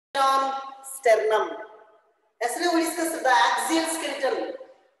on sternum. Yesterday we discussed the axial skeleton.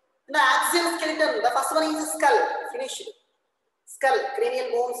 In the axial skeleton, the first one is skull, finished. Skull,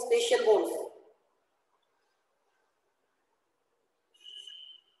 cranial bones, facial bones.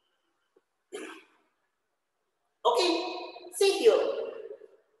 Okay, see here.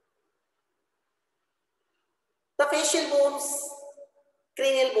 The facial bones,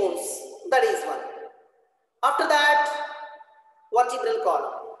 cranial bones, that is one. After that, vertebral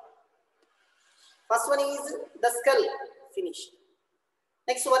column. First one is the skull, finished.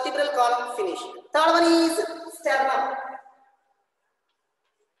 Next, vertebral column, finished. Third one is sternum.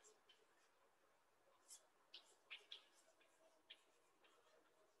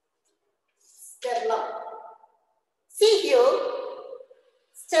 Sternum. See here,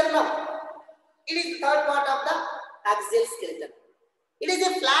 sternum. It is the third part of the axial skeleton. It is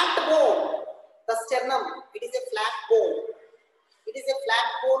a flat bone. The sternum, it is a flat bone. It is a flat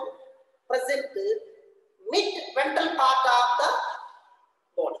bone present mid-ventral part of the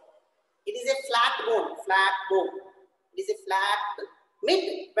body. It is a flat bone, flat bone. It is a flat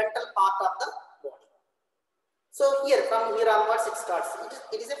mid-ventral part of the body. So here, from here onwards it starts.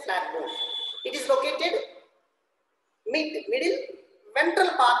 It is a flat bone. It is located middle ventral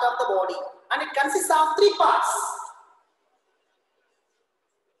part of the body and it consists of three parts.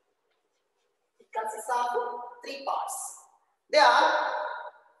 It consists of three parts. They are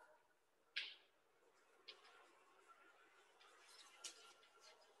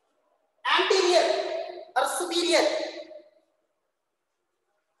anterior or superior,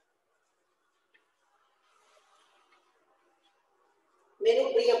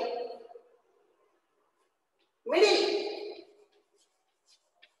 manubrium, middle,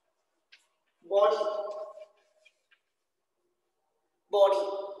 body,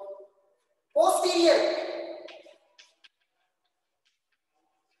 posterior,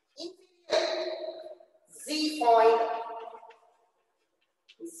 inferior,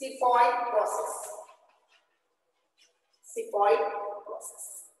 xiphoid process.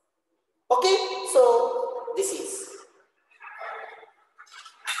 Okay, so this is.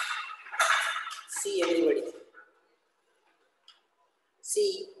 See everybody.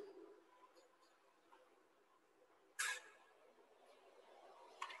 See.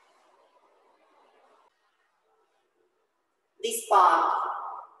 This part,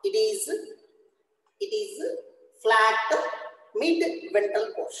 it is flat mid-ventral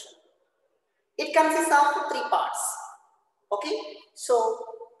portion. It consists of three parts. Okay, so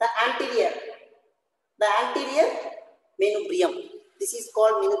the anterior manubrium. This is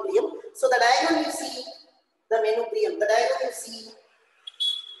called manubrium. So the diagram you see, the manubrium. The diagram you see,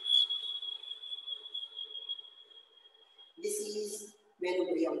 this is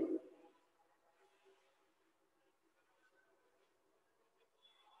manubrium.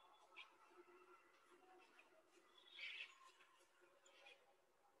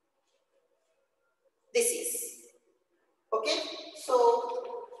 This is. Okay, so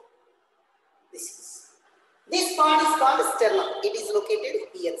this part is called sternum. It is located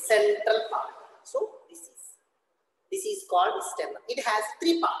here, central part. So this is called sternum. It has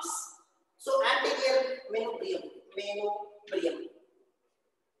three parts. So anterior manubrium, middle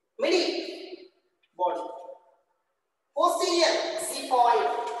body, posterior xiphoid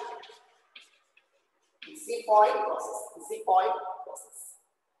process.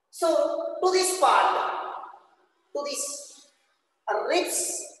 So to this part, to this ribs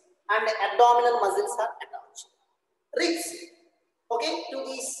and abdominal muscles are attached. Ribs, okay, to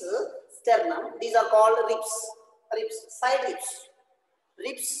this sternum, these are called ribs, side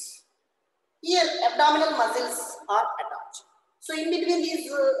ribs. Here abdominal muscles are attached. So in between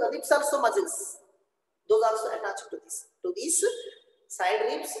these ribs also muscles, those also attached to this. To these side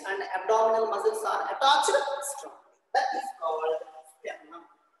ribs and abdominal muscles are attached strongly. That is called sternum.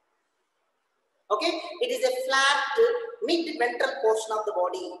 Okay, it is a flat mid-ventral portion of the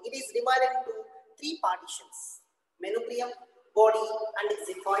body. It is divided into three partitions: manubrium, body, and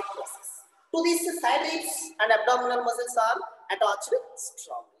xiphoid process. To these side ribs and abdominal muscles are attached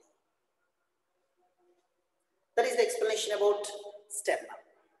strongly. That is the explanation about sternum.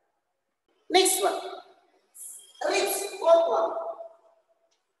 Next one, ribs. Fourth one,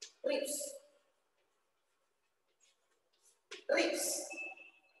 ribs.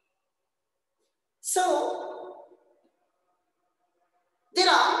 So there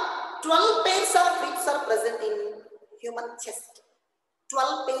are 12 pairs of ribs are present in human chest.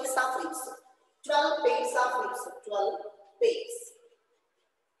 12 pairs of ribs. 12 pairs of ribs. 12 pairs.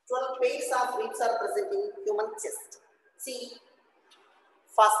 12 pairs of ribs are present in human chest. See,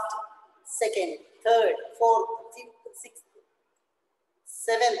 first, second, third, fourth, fifth, sixth,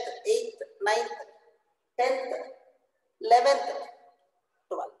 7th, 8th, 9th, 10th, 11th,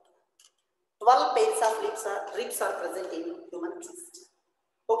 12th. 12 pairs of ribs are present in human chest.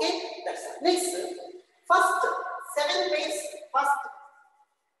 Okay, that's it. Next, first 7 pairs, first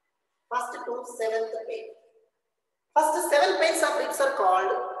to 7th pair. First 7 pairs of ribs are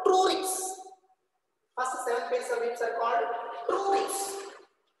called true ribs. First 7 pairs of ribs are called true ribs,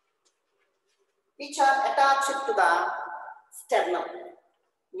 which are attached to the sternum.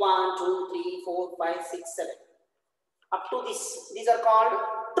 1, 2, 3, 4, 5, 6, 7. Up to this, these are called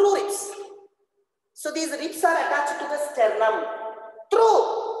true ribs. So these ribs are attached to the sternum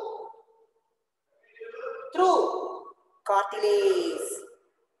through cartilage.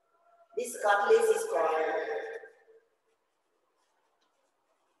 This cartilage is called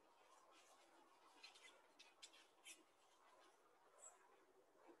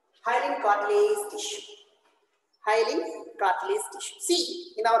hyaline cartilage tissue. Hyaline cartilage tissue. See,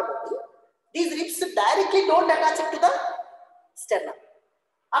 in our body, these ribs directly don't attach it to the sternum.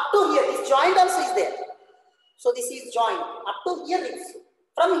 Up to here, this joint also is there. So this is joint. Up to here ribs.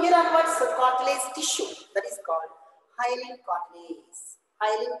 From here onwards, cartilage tissue, that is called hyaline cartilage.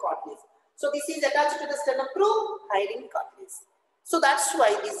 Hyaline cartilage. So this is attached to the sternum through hyaline cartilage. So that's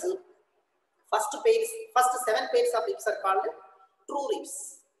why these first 7 pairs of ribs are called true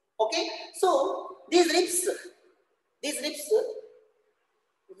ribs. Okay. So these ribs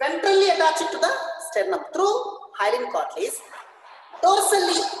ventrally attached to the sternum through hyaline cartilage.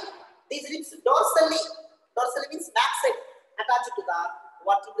 Dorsally, these ribs dorsally means backside, attached to the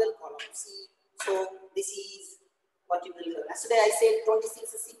vertebral column. See, so this is vertebral column. Yesterday I said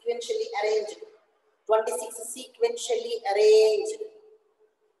 26 sequentially arranged. 26 sequentially arranged.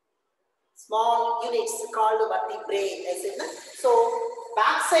 Small units called vertebrae. I said, na? So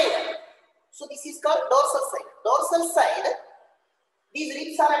backside. So this is called dorsal side. Dorsal side, these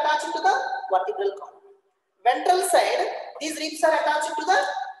ribs are attached to the vertebral column. Ventral side, these ribs are attached to the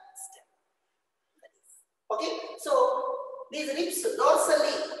stem. Okay, so these ribs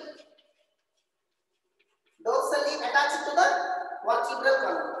dorsally attached to the vertebral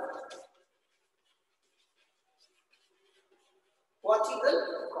column.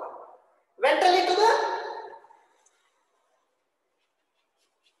 Ventrally to the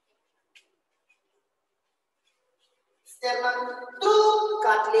sternum through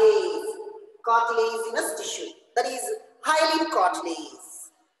cartilaginous tissue, that is hyaline cartilage.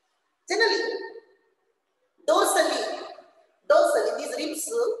 Generally, dorsally these ribs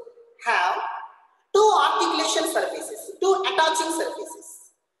have 2 articulation surfaces, 2 attaching surfaces.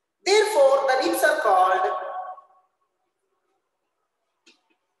 Therefore, the ribs are called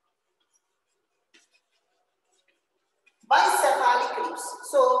bicephalic ribs.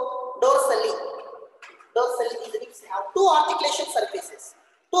 So dorsally these ribs have 2 articulation surfaces.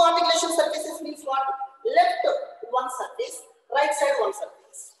 2 articulation surfaces means what? Left one surface, right side one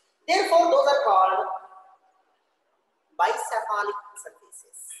surface. Therefore, those are called bicephalic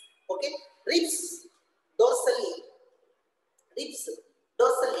surfaces. Okay, ribs dorsally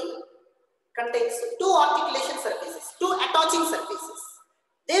contains 2 articulation surfaces, 2 attaching surfaces.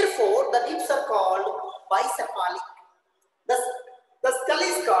 Therefore, the ribs are called bicephalic. The skull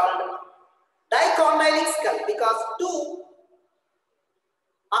is called dicondylic skull because 2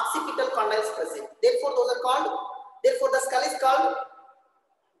 occipital condyles present. Therefore, the skull is called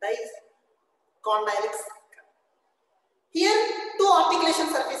dicondylic skull. Here, 2 articulation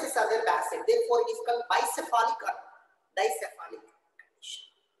surfaces are there backside. Therefore, it is called bicephalic or dicephalic condition.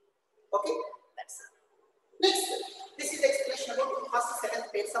 Okay, that's it. Next, this is explanation about the first 7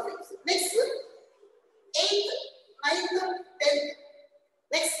 pairs of ribs. Next, 8th, 9th, 10th.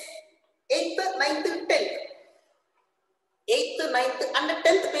 Next, 8th, 9th, 10th. 8th, 9th, and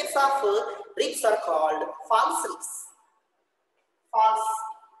 10th pairs of ribs are called false ribs.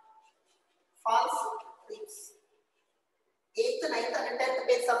 False ribs. 8th, 9th, and 10th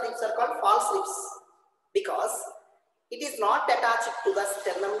pairs of ribs are called false ribs because it is not attached to the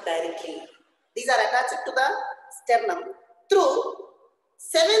sternum directly. These are attached to the sternum through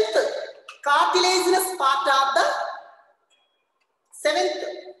 7th cartilaginous part of the 7th.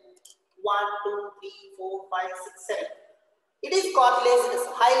 1, 2, 3, 4, 5, 6, 7. It is cartilaginous,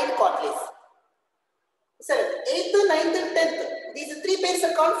 hyaline cartilage. 7th, 8th, 9th, and 10th. These 3 pairs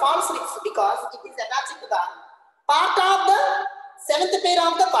are called false ribs because it is attached to the part of the 7th pair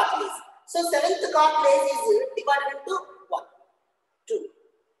of the cartilage. So 7th cartilage is divided into 1, 2,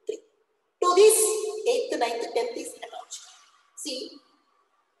 3. To this 8th, 9th, 10th is attached. See,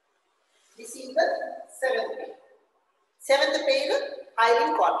 this is the 7th pair. 7th pair,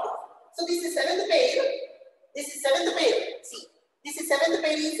 hyaline cartilage. So this is 7th pair. This is 7th pair. See, This is seventh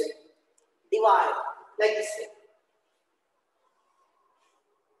pair is divided like this way.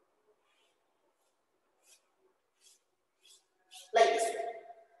 Like this way.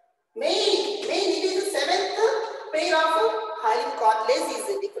 Main it is the seventh pair of hyaline cartilage is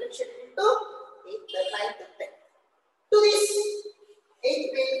differentiated into 8th, 9th, and 10th. To this 8th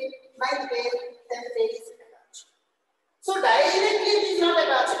pair, 9th pair, 10th pair is attached. So directly it is not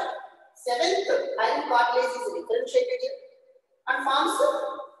attached. 7th hyaline cartilage is differentiated here and forms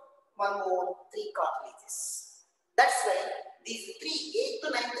one more 3 cartilages. That's why these 3,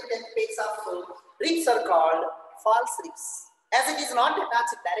 8th, 9th, 10th pairs of ribs are called false ribs, as it is not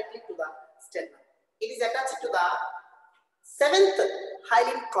attached directly to the sternum. It is attached to the 7th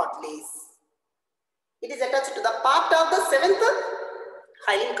hyaline cartilage. It is attached to the part of the 7th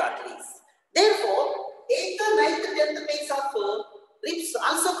hyaline cartilage. Therefore, 8th, 9th, 10th pairs of ribs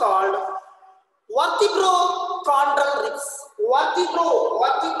also called vertebrochondral ribs.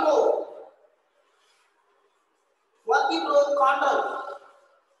 Vertebrochondral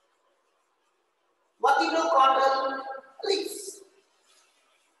ribs.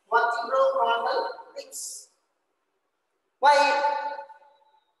 Vertebrochondral ribs. Why?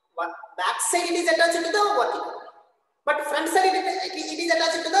 Back side it is attached to the vertebra, but front side it is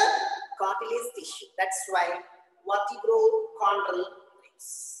attached to the cartilage tissue. That's why vertebrochondral ribs.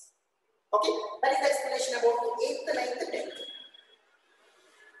 Okay, that is the explanation about 8th, 9th, 10th.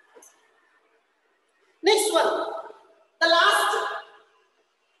 Next one, the last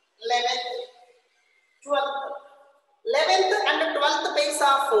 11th, 12th. 11th and 12th pairs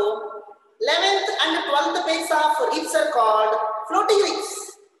of 11th and 12th pairs of ribs are called floating ribs.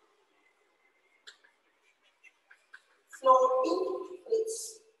 Floating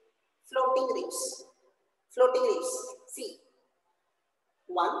ribs. See,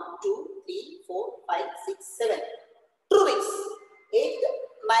 1, 2, 3, 4, 5, 6, 7. True ribs. 8,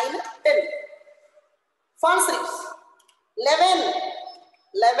 9, 10. False ribs. 11.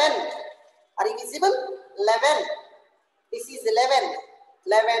 Are you visible? 11. This is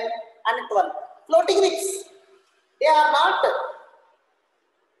 11 and 12. Floating ribs. They are not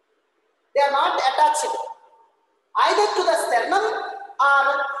attached either to the sternum or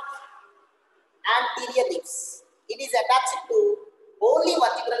anterior ribs. It is attached to only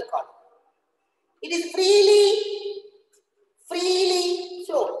vertebral column. It is freely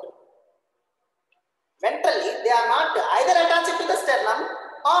float. Ventrally, they are not either attached to the sternum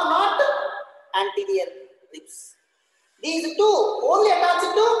or not anterior ribs. These two only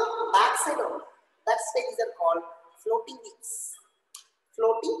attached to backside only. That's why these are called floating ribs.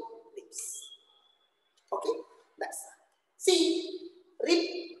 Floating ribs. Okay, that's that. See, rib,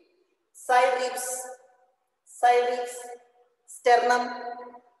 side ribs, sternum,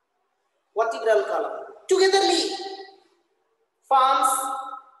 vertebral column togetherly forms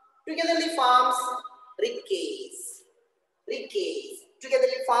rib cage.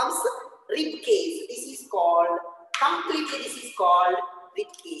 Togetherly forms rib cage. This is called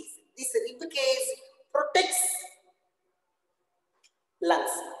rib cage. This rib cage protects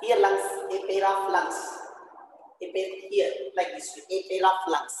lungs. Here lungs, a pair of lungs. A pair here like this, a pair of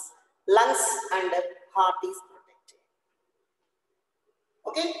lungs. Lungs and heart is protected.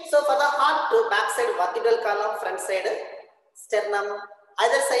 Okay, so for the heart, backside vertebral column, front side sternum,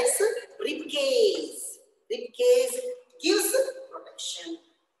 either sides rib cage. Rib cage gives protection.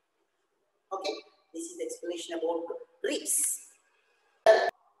 Okay, this is the explanation about ribs.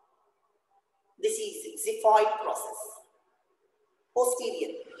 This is xiphoid process.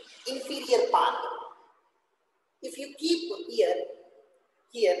 Posterior, inferior part. If you keep here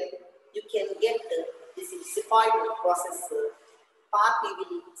you can get this is xiphoid process part. You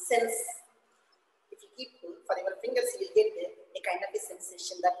will sense. If you keep for your fingers, you will get a kind of a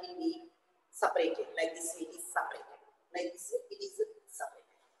sensation that will be separated. Like this, it is separated. Like this, it is separated.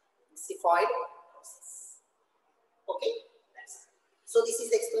 Xiphoid process. Okay. So this is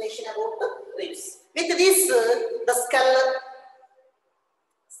the explanation about the ribs. With this, the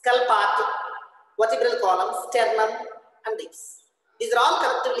skull part, vertebral column, sternum, and ribs. These are all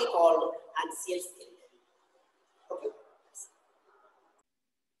collectively called axial skeleton. Okay.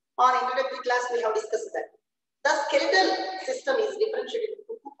 On introductory class, we have discussed that the skeletal system is differentiated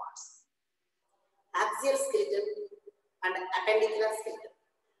into 2 parts: axial skeleton and appendicular skeleton.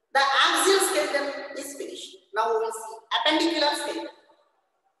 The axial skeleton is finished. Now we will see appendicular skeleton.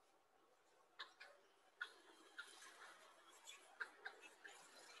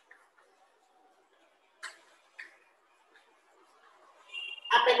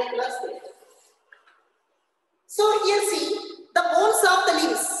 Appendicular skeleton. So here see the bones of the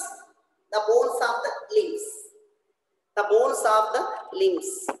limbs. The bones of the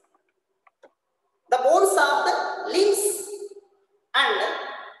limbs. The bones of the limbs and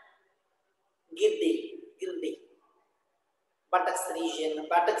girdle, buttocks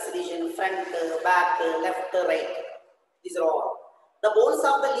region, front, back, left, right. These are all the bones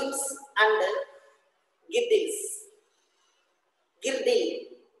of the limbs and girdle,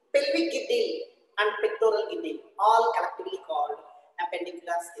 pelvic girdle and pectoral girdle, all collectively called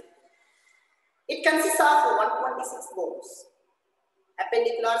appendicular skeleton. It consists of 126 bones.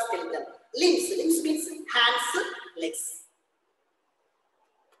 Appendicular skeleton. Limbs means hands, legs.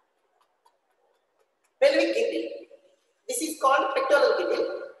 Pelvic girdle. This is called pectoral girdle.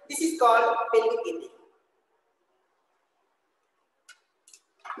 This is called pelvic girdle.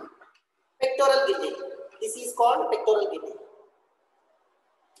 Pectoral girdle. This is called pectoral girdle.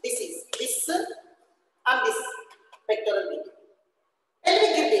 This and this pectoral girdle.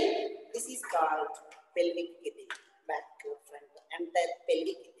 Pelvic girdle. This is called pelvic girdle. Back, front, and the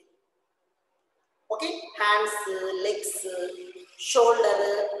pelvic girdle. Okay, hands, legs, shoulder,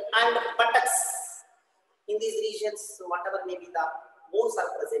 and buttocks. In these regions, whatever may be the bones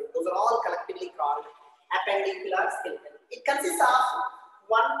are present, those are all collectively called appendicular skeleton. It consists of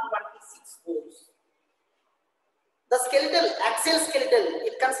 126 bones. The skeletal, axial skeletal,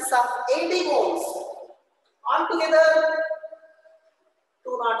 it consists of 80 bones. Altogether,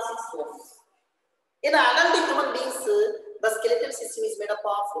 206 bones. In adult human beings, the skeletal system is made up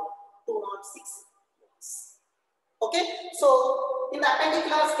of 206 bones. Okay, so in the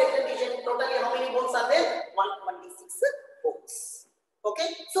appendicular skeleton region, totally how many bones are there? 126 bones. Okay,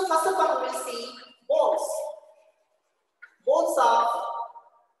 so first of all, we will see bones. Bones of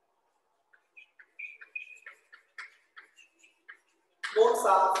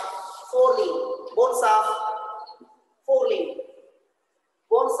forelimb. Bones of forelimb.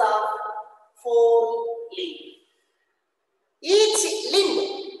 Bones of forelimb. Each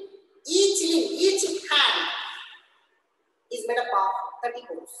hand is made up of 30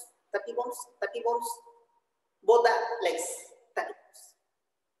 bones. 30 bones, both the legs, 30 bones.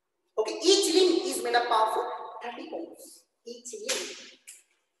 Okay, each limb is made up of 30 bones. Each limb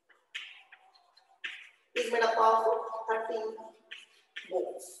is made up of 30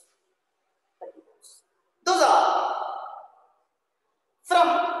 bones. 30 bones. Those are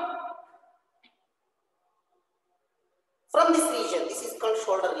from this region. This is called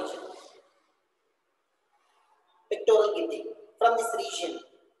shoulder region. Pectoral girdle. From this region,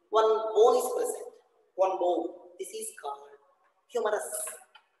 one bone is present. One bone. This is called humerus.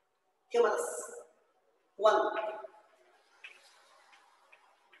 One.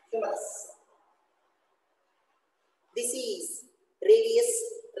 Humerus. This is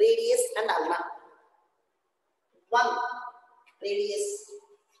radius and ulna. One radius.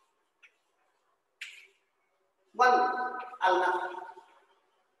 One ulna.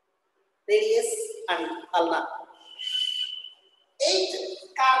 Radius and ulna. 8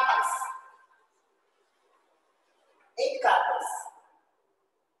 carpals. 8 carpals.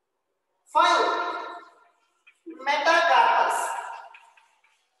 5 metacarpals.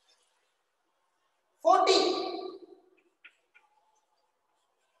 14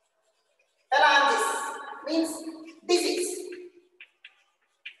 phalanges means digits.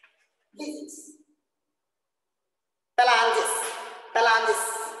 Phalanges,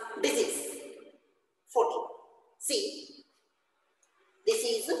 digits. 14. See. This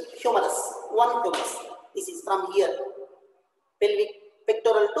is humerus, one humerus. This is from here,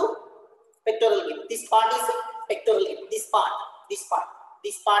 pectoral to pectoral girdle. This part is pectoral girdle. This part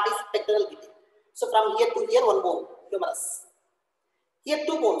is pectoral girdle. So from here to here, one bone, humerus. Here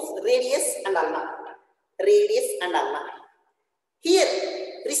 2 bones, radius and ulna. Here,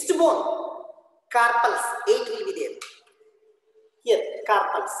 wrist bone, carpals, 8 will be there. Here,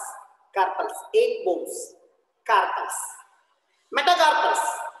 carpals, 8 bones, carpals. Metacarpals,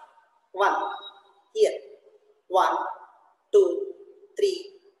 1, here, 1, 2,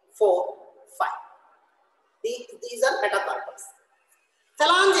 3, 4, 5. These are metacarpals.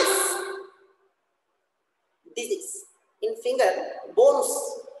 Phalanges, digits. In finger, bones,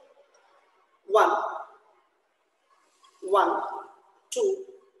 1, 2,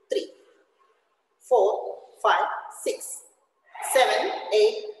 3, 4, 5, 6, 7,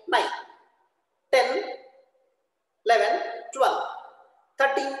 8, 9, 10, 11, 12,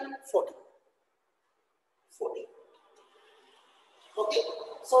 13, 14. Okay,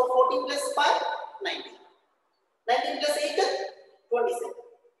 so 14 plus 5, 19. 19 plus 8, 27.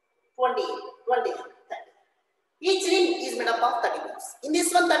 28, 29, 30. Each limb is made up of 30 bones. In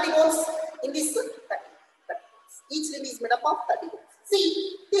this one, 30 bones. In this one, 30 bones. Each limb is made up of 30 bones.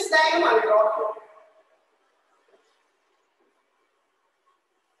 See, this diagram I will draw here.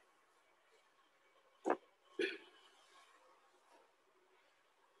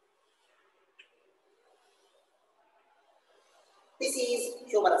 This is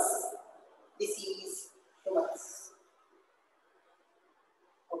humerus. This is humerus.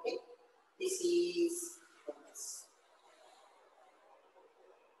 Okay. This is humerus.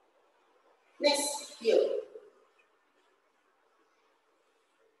 Next here.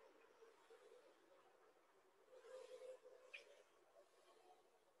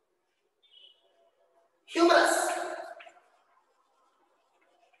 Humerus.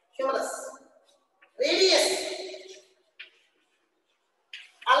 Humerus. Radius.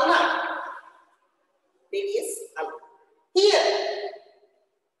 Ulna. Radius ulna. Here.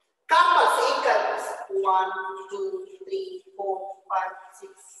 Carpals, 8 carpals. 1, 2, 3, 4, 5,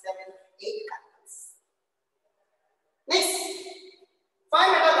 6, 7, 8 carpals. Next, 5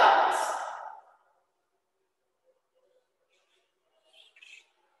 metacarpals.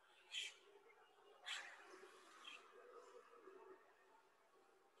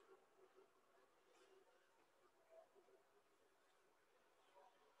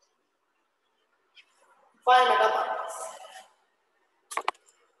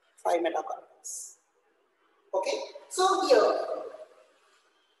 Five metacarpals. Okay, so here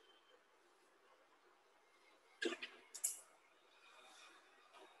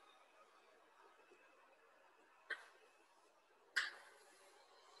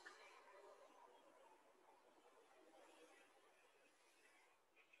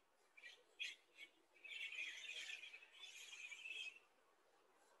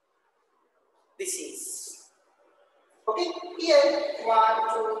this is okay. Here 1,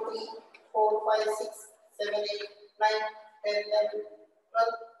 2, 3, 4, 5, 6, 7, 8, 9, 10, 11, 12,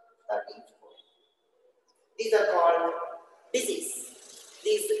 13, 14. These are called disease.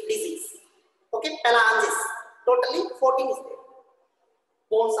 These disease. Okay, phalanges. Totally 14 is there.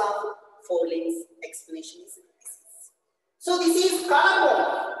 Bones of forelimbs. Explanation is disease. So this is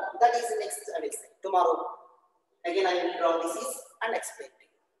collarbone. That is next I will say tomorrow. Again I will draw disease and explain to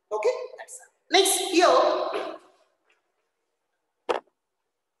you. Okay, that's all. Next here.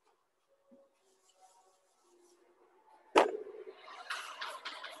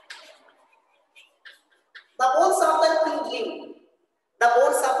 The bones of the hind limb. The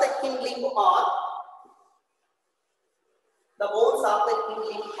bones of the hind limb are. The bones of the hind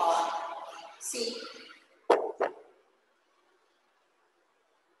limb are. See,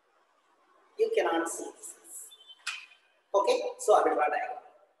 you cannot see this. Okay, so I will draw diagram.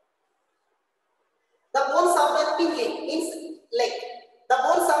 The bones of the hind limb means leg. The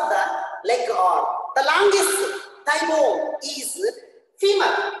bones of the leg are. The longest thigh bone is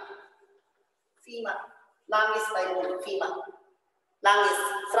femur. Femur. Longest thigh bone, femur. Longest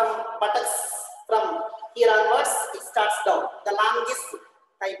from buttocks, from here onwards, it starts down. The longest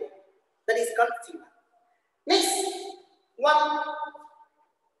thigh bone. That is called femur. Next, one.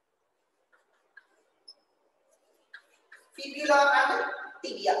 Fibula and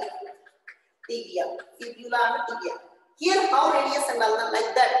tibia. Tibia. Fibula and tibia. Here, how radius and ulna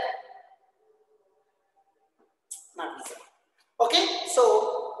like that? Not easy. Okay, so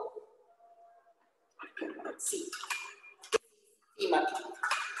see. Femur.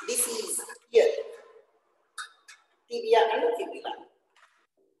 This is here. Tibia and fibula.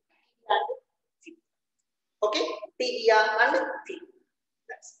 Okay, tibia and fibula.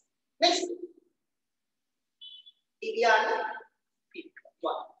 That's next. Tibia and fibula.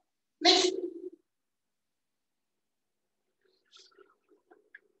 One. Next.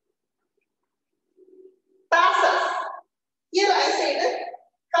 Tarsals. Here I said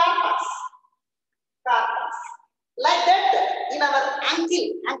carpals. Carpals. Like that in our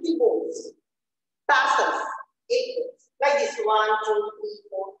ankle bones. Tarsals. 8 bones. Like this 1, 2, 3,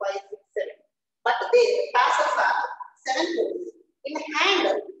 4, 5, 6, 7. But the tarsals are 7 bones. In hand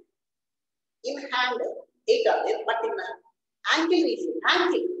 8 are there, but in ankle region,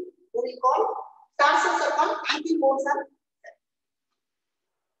 ankle, what we call tarsals are called ankle bones are.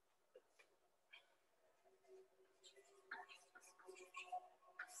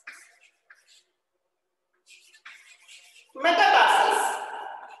 Metatarsals.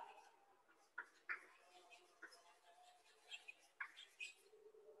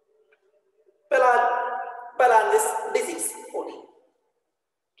 Phalanges disease 14.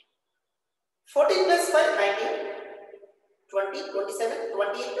 14 plus 5, 19, 20, 27,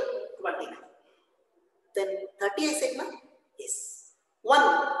 28, 29. Then 30 I said, no? Yes. One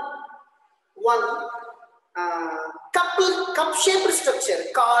cup-shaped structure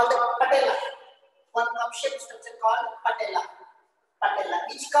called patella. One cup-shaped structure called patella. Patella,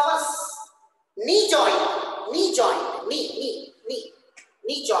 which covers knee joint, knee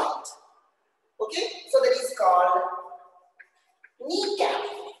joint. Okay, so that is called kneecap.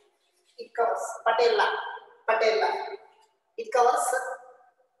 It covers patella. It covers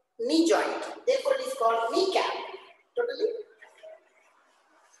knee joint. Therefore, it is called kneecap. Totally.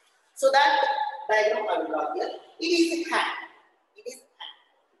 So that diagram I will draw here. It is hand. It is hand.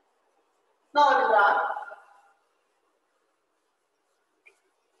 Now I will draw.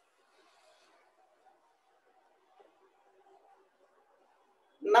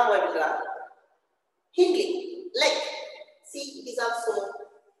 Now I will draw hind leg. See, it is also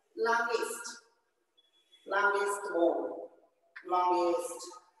longest bone. Longest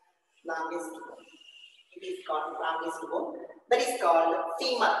bone. It is called longest bone. That is called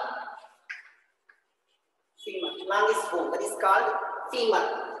femur. Longest bone. That is called femur.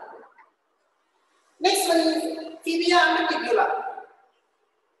 Next one is fibia and tibula.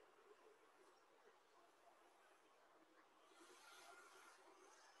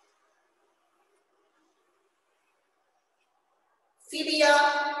 Fibia,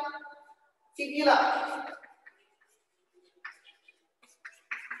 fibula,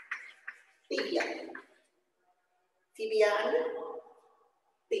 tibia, and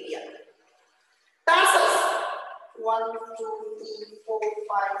tibia. Tarsals, 1, 2, 3, 4,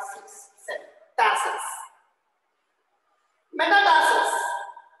 5, 6, 7. Tarsals. Metatarsals,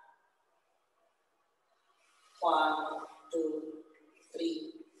 1, 2,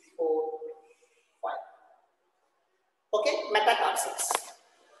 3, 4, 5. Okay, metatarsals.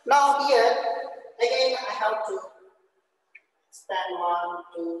 Now here again I have to stand 1,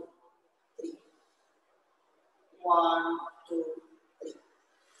 2, 3. 1, 2, 3.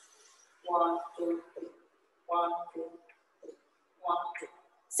 1, 2, 3. 1, 2, 3. 1, 2.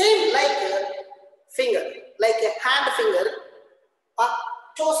 Same like a finger, like a hand finger, or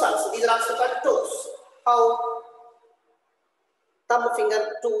toes also. These are also called toes. How thumb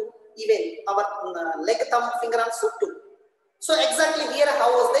finger 2, even our leg thumb finger also 2. So exactly here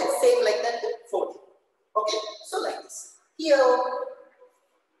how was that? Same like that 4. Okay, so like this. Here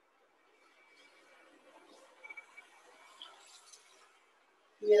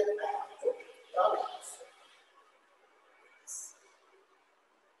I have to draw this.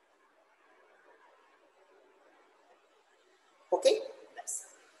 Okay,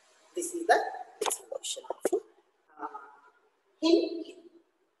 this is the explanation of hind.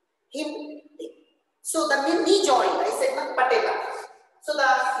 So the knee joint, I said not patella. So the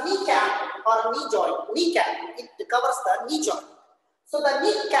kneecap or knee joint, it covers the knee joint. So the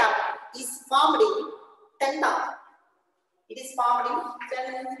kneecap is formed in tendon. It is formed in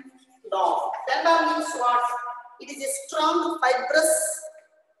tendon. Tendon means what? It is a strong fibrous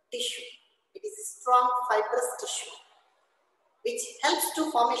tissue. It is a strong fibrous tissue which helps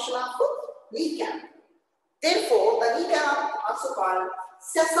to formation of kneecap. Therefore, the kneecap also called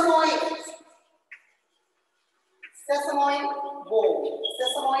sesamoid bone.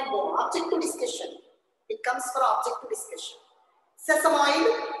 Object to discussion. It comes for object to discussion. Sesamoid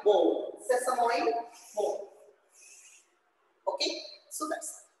bone. Okay, so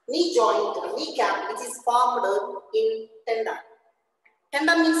that's knee joint, kneecap, which is formed in tendon.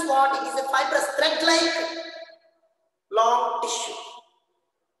 Tendon means what? It is a fibrous thread-like long tissue.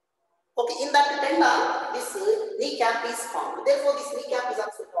 Okay, in that tendon, this kneecap is formed. Therefore, this kneecap is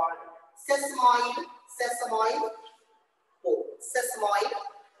also called sesamoid bone.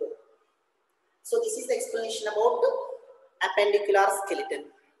 So this is the explanation about appendicular skeleton.